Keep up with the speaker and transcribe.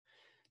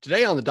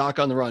Today on the Doc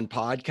on the Run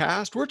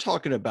podcast, we're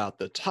talking about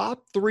the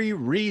top 3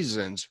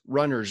 reasons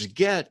runners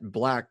get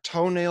black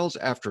toenails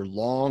after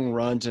long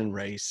runs and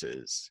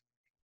races.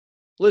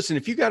 Listen,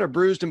 if you got a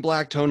bruised and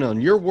black toenail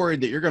and you're worried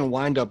that you're going to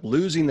wind up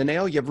losing the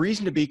nail, you have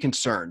reason to be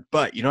concerned,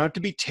 but you don't have to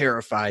be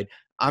terrified.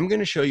 I'm going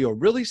to show you a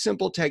really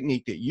simple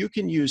technique that you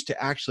can use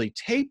to actually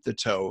tape the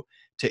toe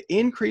to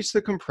increase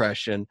the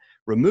compression,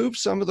 remove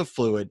some of the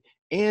fluid,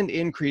 and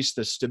increase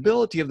the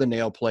stability of the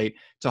nail plate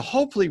to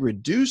hopefully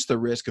reduce the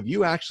risk of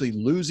you actually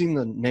losing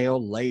the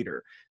nail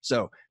later.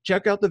 So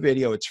check out the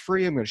video. It's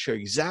free. I'm going to show you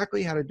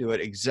exactly how to do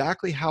it,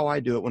 exactly how I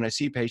do it when I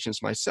see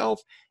patients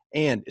myself,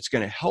 and it's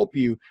going to help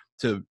you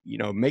to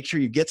make sure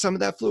you get some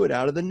of that fluid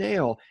out of the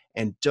nail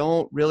and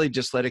don't really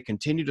just let it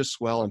continue to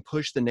swell and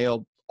push the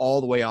nail all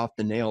the way off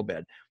the nail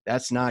bed.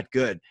 That's not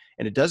good.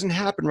 And it doesn't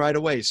happen right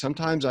away.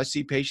 Sometimes I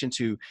see patients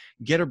who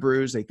get a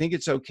bruise, they think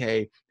it's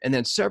okay, and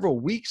then several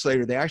weeks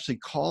later, they actually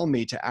call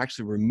me to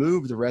actually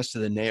remove the rest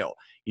of the nail.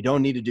 You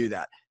don't need to do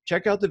that.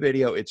 Check out the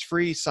video. It's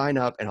free. Sign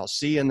up, and I'll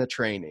see you in the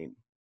training.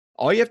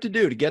 All you have to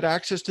do to get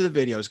access to the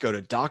video is go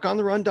to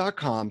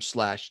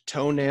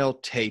docontherun.com/toenail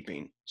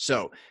taping.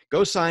 So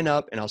go sign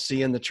up, and I'll see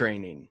you in the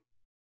training.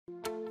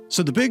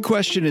 So the big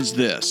question is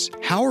this: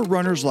 how are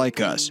runners like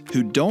us,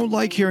 who don't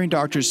like hearing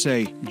doctors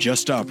say,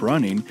 just stop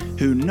running,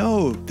 who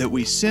know that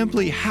we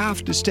simply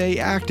have to stay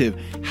active,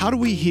 how do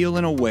we heal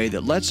in a way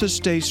that lets us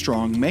stay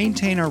strong,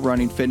 maintain our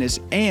running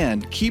fitness,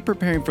 and keep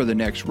preparing for the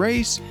next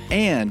race,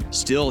 and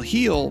still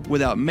heal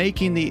without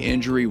making the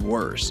injury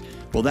worse?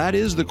 Well, that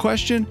is the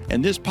question,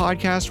 and this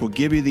podcast will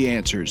give you the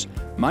answers.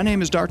 My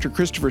name is Dr.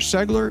 Christopher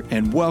Segler,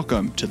 and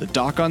welcome to the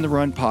Doc on the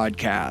Run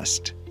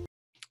podcast.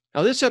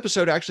 Now, this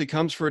episode actually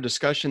comes for a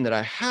discussion that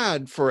I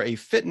had for a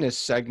fitness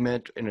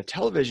segment in a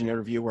television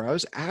interview where I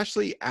was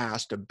actually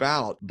asked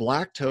about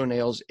black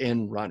toenails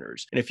in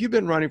runners. And if you've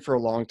been running for a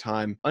long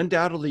time,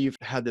 undoubtedly you've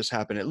had this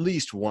happen at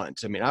least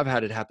once. I mean, I've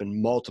had it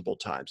happen multiple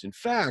times. In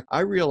fact, I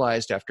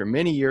realized after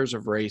many years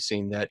of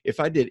racing that if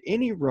I did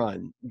any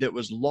run that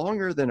was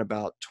longer than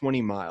about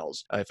 20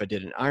 miles, if I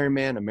did an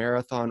Ironman, a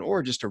marathon,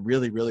 or just a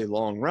really, really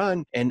long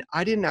run, and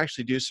I didn't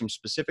actually do some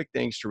specific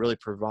things to really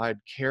provide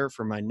care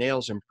for my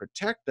nails and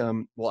protect them,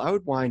 well, I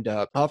would wind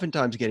up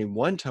oftentimes getting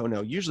one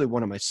toenail, usually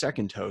one of my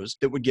second toes,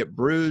 that would get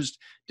bruised,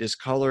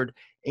 discolored,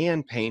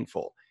 and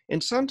painful.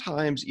 And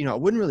sometimes, I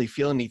wouldn't really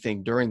feel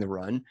anything during the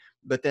run,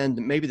 but then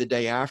maybe the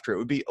day after, it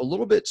would be a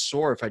little bit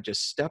sore if I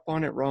just step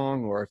on it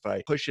wrong or if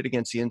I push it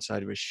against the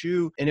inside of a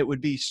shoe, and it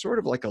would be sort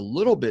of like a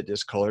little bit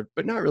discolored,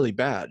 but not really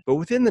bad. But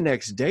within the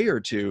next day or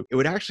two, it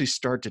would actually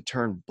start to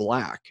turn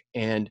black.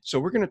 And so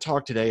we're going to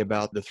talk today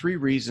about the 3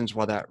 reasons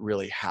why that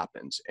really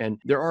happens. And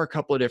there are a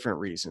couple of different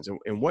reasons.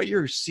 And what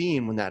you're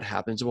seeing when that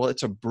happens, well,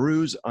 it's a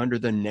bruise under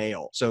the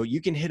nail. So you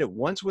can hit it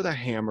once with a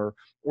hammer,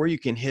 or you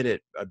can hit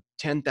it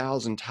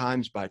 10,000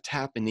 times by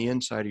tapping the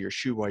inside of your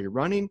shoe while you're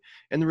running,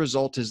 and the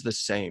result is the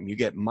same. You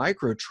get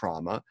micro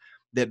trauma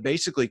that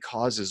basically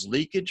causes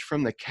leakage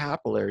from the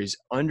capillaries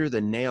under the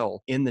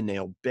nail in the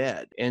nail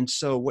bed. And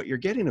so what you're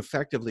getting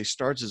effectively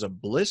starts as a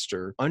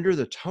blister under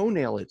the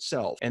toenail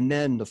itself, and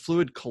then the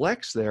fluid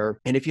collects there.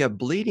 And if you have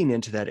bleeding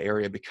into that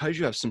area because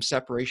you have some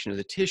separation of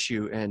the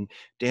tissue and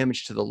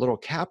damage to the little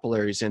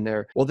capillaries in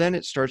there, well, then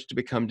it starts to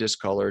become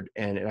discolored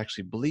and it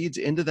actually bleeds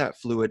into that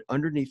fluid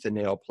underneath the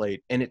nail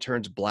plate, and it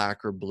turns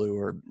black or blue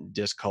or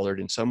discolored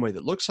in some way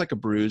that looks like a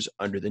bruise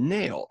under the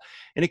nail.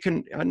 And it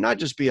can not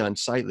just be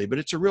unsightly, but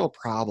it's a real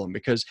problem,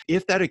 because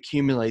if that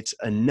accumulates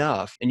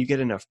enough and you get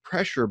enough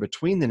pressure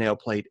between the nail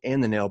plate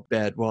and the nail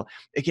bed, well,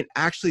 it can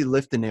actually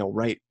lift the nail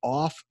right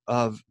off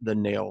of the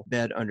nail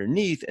bed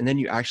underneath, and then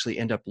you actually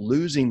end up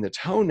losing the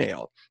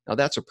toenail. Now,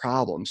 that's a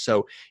problem.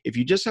 So if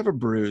you just have a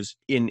bruise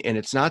and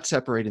it's not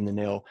separating the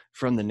nail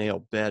from the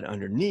nail bed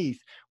underneath,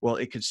 well,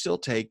 it could still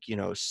take,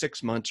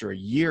 6 months or a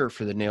year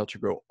for the nail to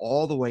grow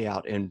all the way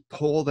out and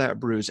pull that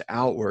bruise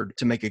outward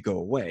to make it go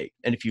away.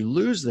 And if you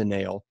lose the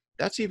nail,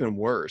 that's even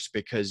worse,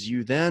 because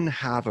you then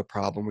have a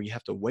problem where you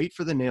have to wait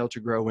for the nail to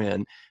grow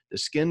in. The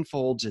skin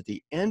folds at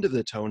the end of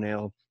the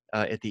toenail,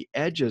 at the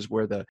edges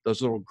where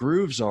those little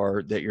grooves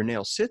are that your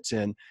nail sits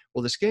in.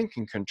 Well, the skin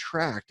can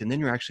contract, and then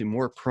you're actually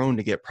more prone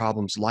to get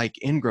problems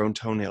like ingrown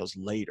toenails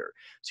later.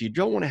 So you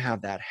don't want to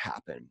have that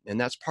happen. And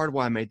that's part of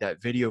why I made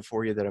that video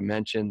for you that I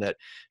mentioned that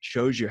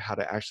shows you how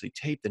to actually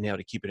tape the nail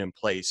to keep it in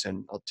place.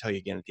 And I'll tell you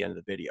again at the end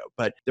of the video.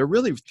 But there are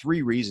really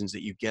 3 reasons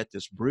that you get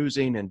this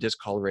bruising and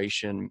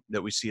discoloration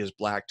that we see as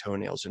black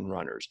toenails in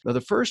runners. Now, the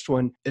first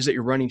one is that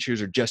your running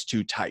shoes are just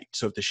too tight.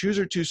 So if the shoes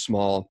are too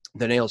small,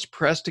 the nail is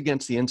pressed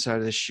against the inside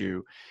of the shoe,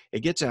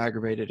 it gets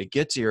aggravated, it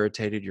gets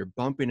irritated, you're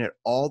bumping it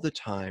all the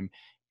time,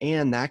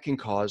 and that can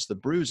cause the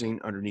bruising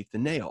underneath the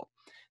nail.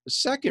 The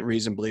second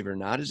reason, believe it or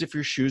not, is if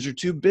your shoes are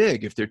too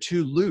big, if they're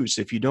too loose,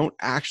 if you don't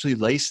actually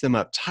lace them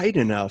up tight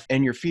enough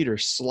and your feet are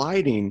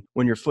sliding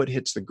when your foot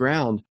hits the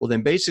ground, well,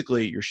 then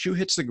basically your shoe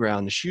hits the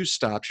ground, the shoe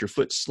stops, your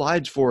foot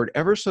slides forward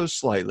ever so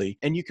slightly,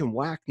 and you can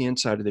whack the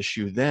inside of the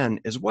shoe then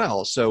as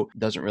well. So it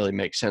doesn't really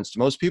make sense to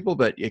most people,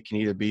 but it can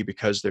either be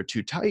because they're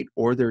too tight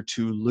or they're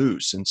too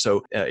loose. And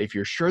so if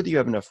you're sure that you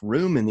have enough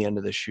room in the end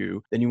of the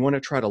shoe, then you want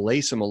to try to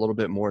lace them a little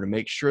bit more to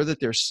make sure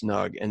that they're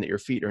snug and that your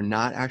feet are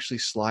not actually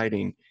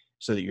sliding,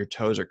 so that your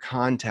toes are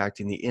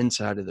contacting the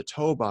inside of the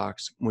toe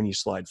box when you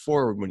slide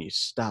forward, when you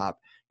stop,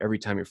 every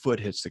time your foot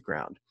hits the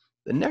ground.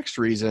 The next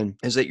reason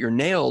is that your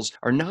nails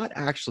are not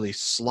actually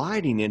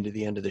sliding into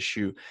the end of the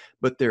shoe,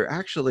 but they're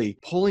actually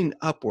pulling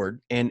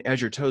upward. And as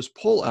your toes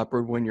pull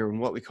upward, when you're in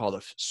what we call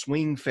the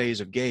swing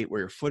phase of gait,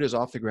 where your foot is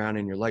off the ground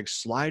and your legs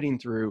sliding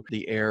through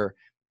the air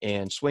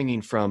and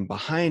swinging from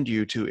behind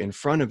you to in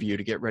front of you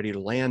to get ready to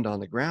land on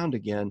the ground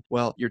again,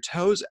 well, your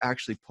toes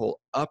actually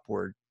pull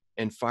upward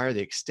and fire the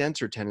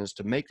extensor tendons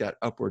to make that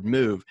upward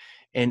move.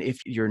 And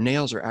if your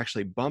nails are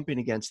actually bumping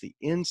against the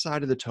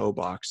inside of the toe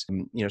box,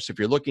 so if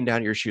you're looking down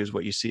at your shoes,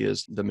 what you see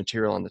is the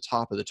material on the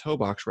top of the toe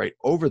box right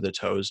over the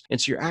toes. And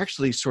so you're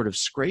actually sort of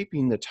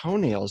scraping the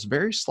toenails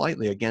very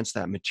slightly against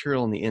that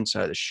material on the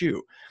inside of the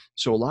shoe.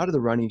 So a lot of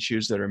the running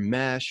shoes that are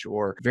mesh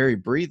or very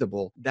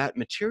breathable, that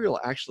material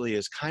actually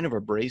is kind of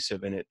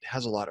abrasive and it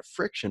has a lot of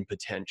friction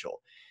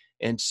potential.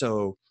 And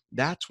so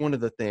that's one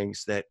of the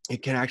things that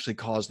it can actually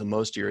cause the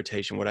most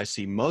irritation. What I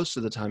see most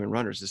of the time in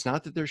runners, it's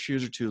not that their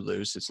shoes are too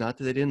loose, it's not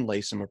that they didn't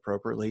lace them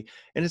appropriately,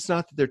 and it's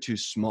not that they're too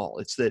small.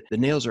 It's that the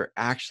nails are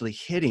actually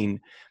hitting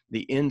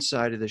the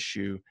inside of the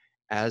shoe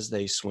as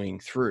they swing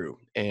through.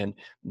 And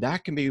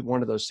that can be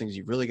one of those things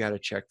you really got to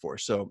check for.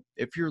 So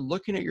if you're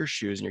looking at your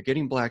shoes and you're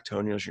getting black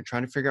toenails, you're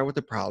trying to figure out what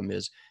the problem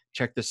is,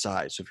 check the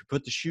size. So if you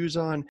put the shoes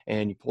on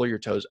and you pull your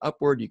toes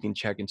upward, you can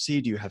check and see,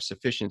 do you have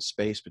sufficient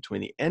space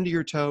between the end of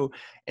your toe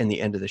and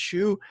the end of the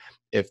shoe?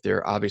 If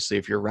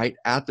you're right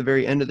at the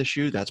very end of the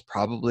shoe, that's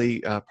probably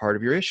part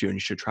of your issue, and you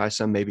should try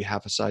some maybe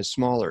half a size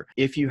smaller.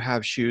 If you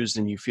have shoes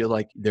and you feel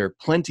like they're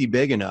plenty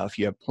big enough,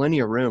 you have plenty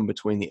of room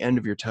between the end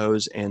of your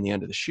toes and the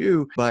end of the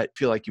shoe, but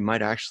feel like you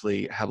might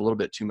actually have a little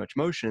bit too much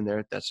motion in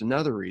there, that's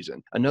another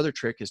reason. Another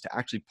trick is to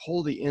actually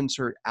pull the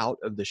insert out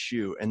of the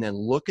shoe and then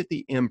look at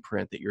the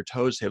imprint that your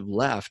toes have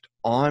left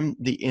on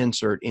the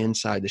insert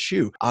inside the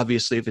shoe.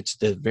 Obviously, if it's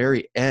the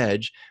very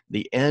edge,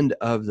 the end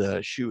of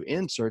the shoe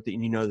insert,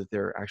 then you know that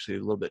they're actually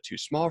a little bit too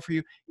small for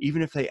you,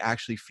 even if they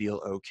actually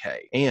feel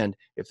okay. And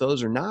if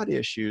those are not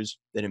issues,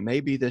 then it may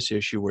be this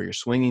issue where you're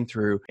swinging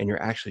through and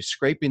you're actually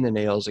scraping the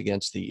nails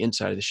against the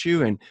inside of the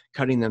shoe, and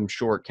cutting them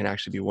short can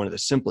actually be one of the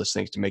simplest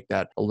things to make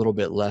that a little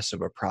bit less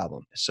of a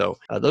problem. So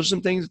those are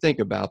some things to think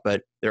about,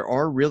 but there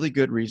are really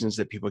good reasons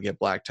that people get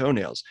black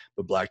toenails,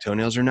 but black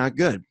toenails are not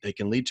good. They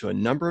can lead to a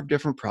number of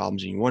different problems,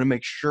 and you want to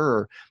make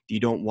sure that you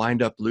don't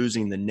wind up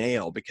losing the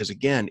nail, because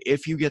again,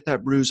 if you get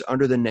that bruise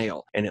under the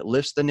nail and it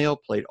lifts the nail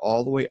plate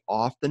all the way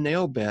off the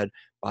nail bed,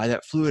 by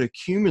that fluid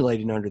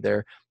accumulating under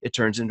there, it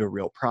turns into a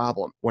real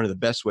problem. One of the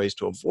best ways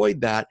to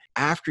avoid that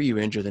after you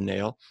injure the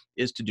nail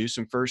is to do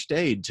some first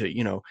aid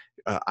to,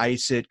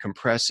 ice it,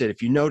 compress it.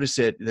 If you notice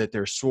that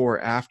they're sore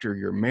after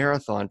your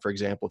marathon, for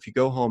example, if you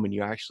go home and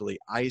you actually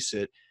ice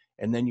it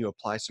and then you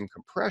apply some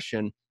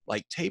compression,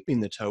 like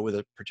taping the toe with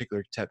a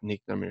particular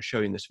technique that I'm going to show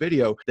you in this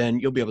video, then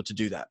you'll be able to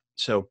do that.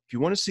 So if you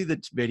want to see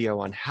the video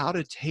on how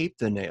to tape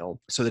the nail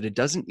so that it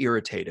doesn't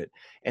irritate it,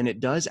 and it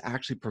does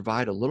actually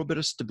provide a little bit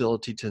of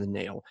stability to the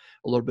nail,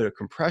 a little bit of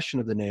compression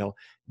of the nail,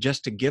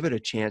 just to give it a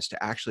chance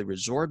to actually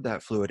resorb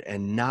that fluid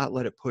and not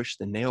let it push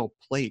the nail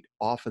plate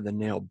off of the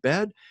nail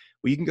bed,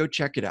 well, you can go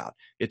check it out.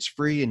 It's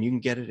free, and you can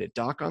get it at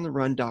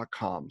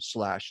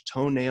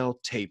docontherun.com/toenail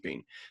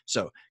taping.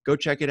 So go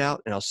check it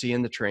out, and I'll see you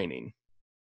in the training.